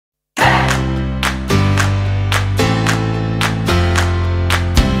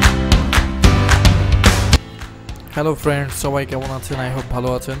Hello friends, সবাই কেমন আছেন? আই হোপ ভালো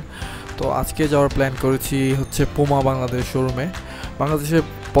আছেন। তো আজকে যাওয়ার প্ল্যান করেছি হচ্ছে পুমা বাংলাদেশ শোরুমে। বাংলাদেশে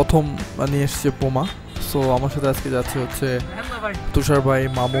প্রথম নিয়ে এসছে পুমা। সো আমার সাথে আজকে যাচ্ছে হচ্ছে তুষার ভাই,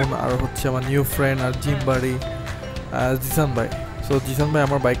 মামুন, আর হচ্ছে আমার নিউ ফ্রেন্ড আর জিম বাড়ি জিসান ভাই। সো জিসান ভাই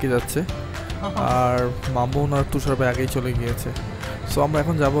আমার বাইকে যাচ্ছে, আর মামুন আর তুষার ভাই আগেই চলে গিয়েছে। সো আমরা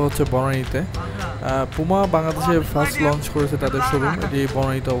এখন যাব হচ্ছে বনানীতে। পুমা বাংলাদেশে ফার্স্ট লঞ্চ করেছে তাদের শোরুম, এটি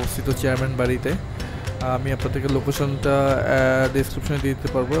বনানীতে অবস্থিত, চেয়ারম্যান বাড়িতে। আমি আপনাদেরকে লোকেশনটা ডিসক্রিপশনে দিয়ে দিতে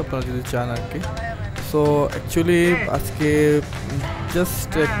পারবো আপনারা যদি চান আর কি। সো অ্যাকচুয়ালি আজকে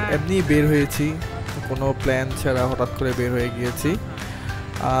জাস্ট এমনি বের হয়েছি, কোনো প্ল্যান ছাড়া হঠাৎ করে বের হয়ে গিয়েছি।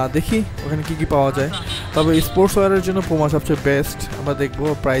 দেখি ওখানে কী কী পাওয়া যায়। তবে স্পোর্টস ওয়্যারের জন্য পুমা সবচেয়ে বেস্ট। আমরা দেখবো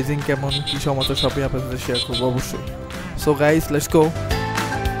প্রাইজিং কেমন, কী সমাচার সবই আপনাদের সাথে শেয়ার করবো অবশ্যই। So guys, let's go.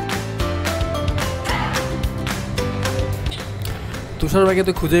 তুষার ভাইকে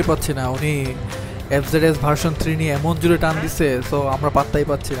তো খুঁজেই পাচ্ছি না, উনি FZS ভার্সন 3 নিয়ে এমন জুড়ে টান দিচ্ছে, সো আমরা পাত্তাই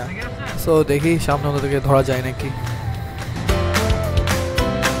পাচ্ছি না। সো দেখি সামনে ওদেরকে ধরা যায় নাকি।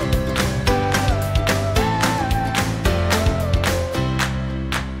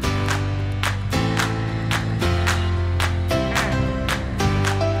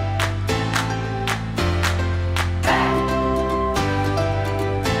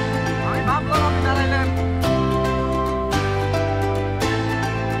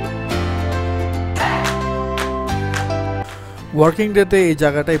 ওয়ার্কিং ডেতে এই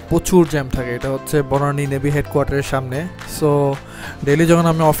জায়গাটায় প্রচুর জ্যাম থাকে। এটা হচ্ছে বনানী নেভি হেডকোয়ার্টারের সামনে। সো ডেইলি যখন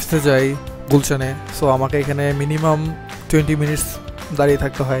আমি অফিসে যাই গুলশানে, সো আমাকে এখানে মিনিমাম 20 মিনিটস দাঁড়িয়ে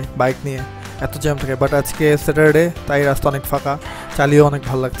থাকতে হয় বাইক নিয়ে, এত জ্যাম থাকে। বাট আজকে স্যাটারডে, তাই রাস্তা অনেক ফাঁকা, চালিয়েও অনেক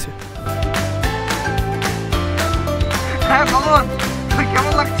ভালো লাগছে। হ্যাঁ মামুন,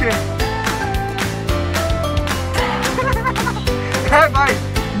 কেমন লাগছে? হ্যাঁ ভাই,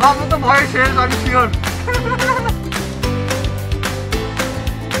 মামুন তো ভয়ে শেষ, আমি শিওর।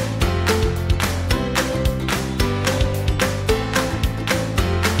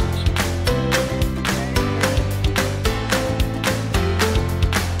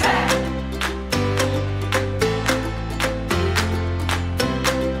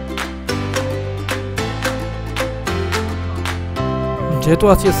 যেহেতু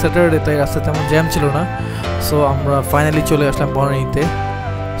আজকে স্যাটারডে, তাই রাস্তায় তেমন জ্যাম ছিল না। সো আমরা ফাইনালি চলে আসলাম বনানীতে।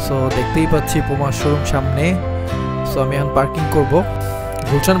 সো দেখতেই পাচ্ছি পুমার শোরুম সামনে। সো আমি এখন পার্কিং করব।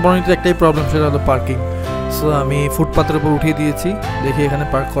 গুলশান বনানীতে একটাই প্রবলেম, সেটা হলো পার্কিং। সো আমি ফুটপাথের উপর উঠিয়ে দিয়েছি, দেখি এখানে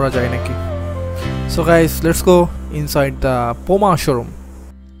পার্ক করা যায় নাকি। So guys, let's go inside the Puma showroom.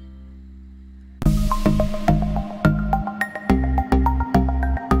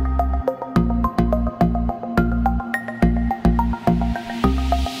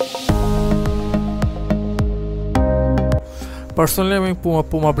 Personally আমি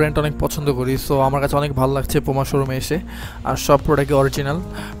পুমা ব্র্যান্ড অনেক পছন্দ করি। সো আমার কাছে অনেক ভালো লাগছে পুমা শোরুমে এসে। আর সব প্রোডাক্টই অরিজিনাল,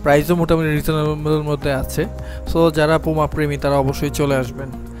 প্রাইসও মোটামুটি রিজনেবলের মধ্যে আছে। সো যারা পুমা প্রেমী তারা অবশ্যই চলে আসবেন।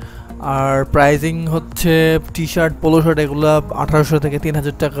 আর প্রাইজিং হচ্ছে টি শার্ট, পোলো শার্ট এগুলো 1800 থেকে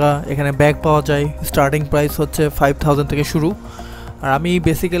 3000 টাকা। এখানে ব্যাগ পাওয়া যায়, স্টার্টিং প্রাইস হচ্ছে 5000 থেকে শুরু। আর আমি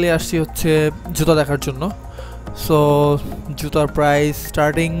বেসিক্যালি আসছি হচ্ছে জুতা দেখার জন্য। সো জুতার প্রাইস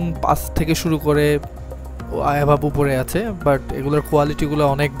স্টার্টিং 5 থেকে শুরু করে অ্যাভাব উপরে আছে, বাট এগুলোর কোয়ালিটিগুলো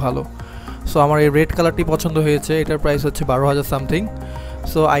অনেক ভালো। সো আমার এই রেড কালারটি পছন্দ হয়েছে, এটার প্রাইস হচ্ছে 12,000 সামথিং।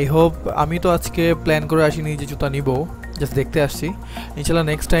 সো আই হোপ, আমি তো আজকে প্ল্যান করে আসিনি যে জুতা নিব, জাস্ট দেখতে আসছি। ইনশাল্লাহ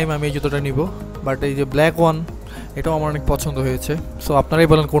নেক্সট টাইম আমি এই জুতোটা নিব। বাট এই যে ব্ল্যাক ওয়ান, এটাও আমার অনেক পছন্দ হয়েছে। সো আপনারাই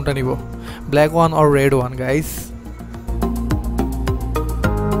বলেন কোনটা নিব, black one or red one guys.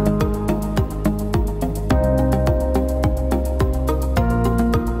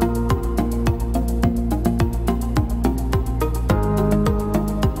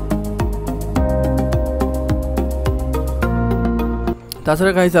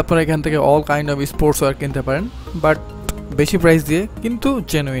 তাছাড়া গাইজ আপনারা এখান থেকে all kind of sports wire কিনতে পারেন, বাট বেশি প্রাইস দিয়ে, কিন্তু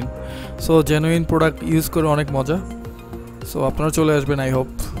genuine. So genuine product use করে অনেক মজা। সো আপনারা চলে আসবেন আই হোপ।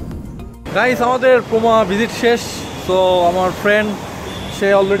 গাইজ আমাদের পুমা ভিজিট শেষ। সো আমার ফ্রেন্ড সে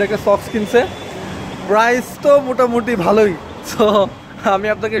অলরেডি একটা সক্স কিনছে। প্রাইস তো মোটামুটি ভালোই। সো আমি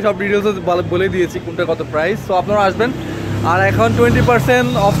আপনাকে সব ডিটেলসে বলে দিয়েছি কোনটা কত প্রাইস। সো আপনারা আসবেন। আর এখন 20%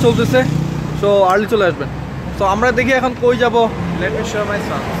 অফ চলতেছে, সো আর্লি চলে আসবেন। তো আমরা দেখি এখন কই যাব। Let me show my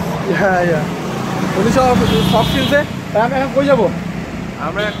son. উনি সব সব কিনছে, তাই আমি এখন কই যাব?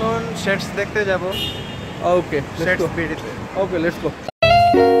 আমরা এখন শেডস দেখতে যাব। ওকে, শেডস বিডিতে। Okay, let's go.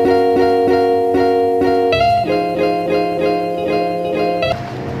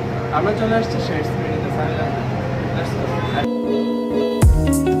 আমরা চলে আসছি শেডস বিডিতে। Let's go.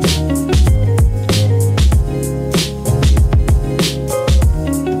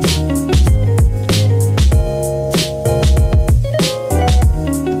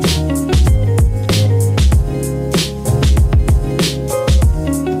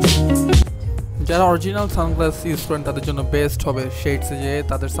 যারা অরিজিনাল সানগ্লাস ইউজ করেন তাদের জন্য বেস্ট হবে শেডসে যে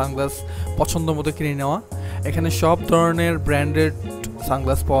তাদের সানগ্লাস পছন্দ মতো কিনে নেওয়া। এখানে সব ধরনের ব্র্যান্ডেড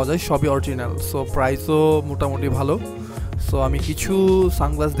সানগ্লাস পাওয়া যায়, সবই অরিজিনাল, সো প্রাইসও মোটামুটি ভালো। সো আমি কিছু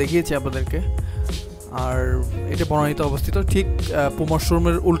সানগ্লাস দেখিয়েছি আপনাদেরকে। আর এটা বনানীতে অবস্থিত, ঠিক পুমার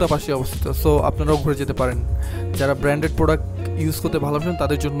শোরুমের উল্টা পাশে অবস্থিত। সো আপনারাও ঘুরে যেতে পারেন। যারা ব্র্যান্ডেড প্রোডাক্ট ইউজ করতে ভালোবাসেন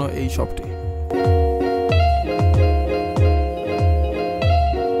তাদের জন্য এই শপটি।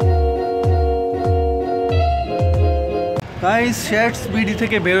 গাইস শেডস বিডি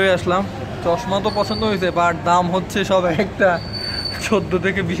থেকে বেরোয় আসলাম। চশমা তো পছন্দ হয়েছে, বাট দাম হচ্ছে সব একটা 14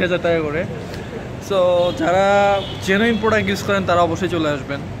 থেকে 20,000 টাকা করে। সো যারা জেনুইন প্রোডাক্ট ইউজ করেন তারা অবশ্যই চলে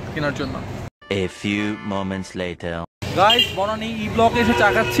আসবেন কেনার জন্য। A few moments later. Guys Banani ই ব্লকে এসে চা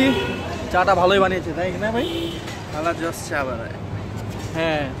খাচ্ছি। চাটা ভালোই বানিয়েছে, তাই না ভাই? আলা জাস্ট চা বানায়।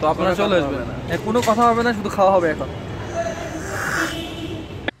 হ্যাঁ, তো আপনারা চলে আসবেন। কোনো কথা হবে না, শুধু খাওয়া হবে এখন।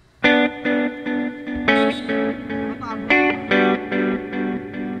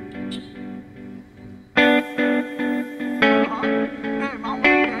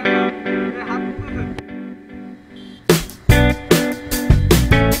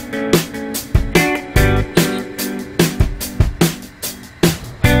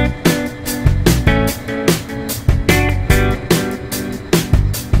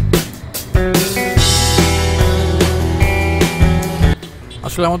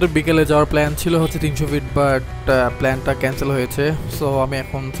 আসলে আমাদের বিকেলে যাওয়ার প্ল্যান ছিল হচ্ছে 300 ফিট, বাট প্ল্যানটা ক্যান্সেল হয়েছে। সো আমি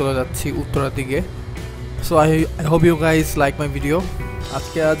এখন চলে যাচ্ছি উত্তরার দিকে। So I hope you guys like my video.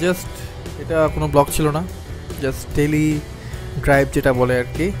 আজকে জাস্ট এটা কোনো ব্লগ ছিল না, জাস্ট ডেইলি ড্রাইভ যেটা বলে আর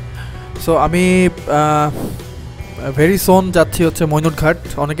কি। সো আমি ভেরি সোন যাচ্ছি হচ্ছে মৈনটঘাট।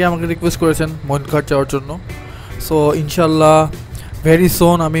 অনেকে আমাকে রিকোয়েস্ট করেছেন মৈনটঘাট যাওয়ার জন্য। সো ইনশাল্লাহ ভেরি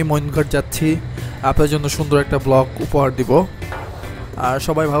সোন আমি মৈনটঘাট যাচ্ছি, আপনার জন্য সুন্দর একটা ব্লগ উপহার দিব। আর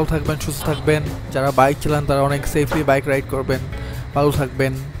সবাই ভালো থাকবেন, সুস্থ থাকবেন। যারা বাইক চালান তারা অনেক সেফলি বাইক রাইড করবেন। ভালো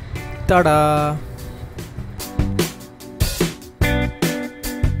থাকবেন, টাটা।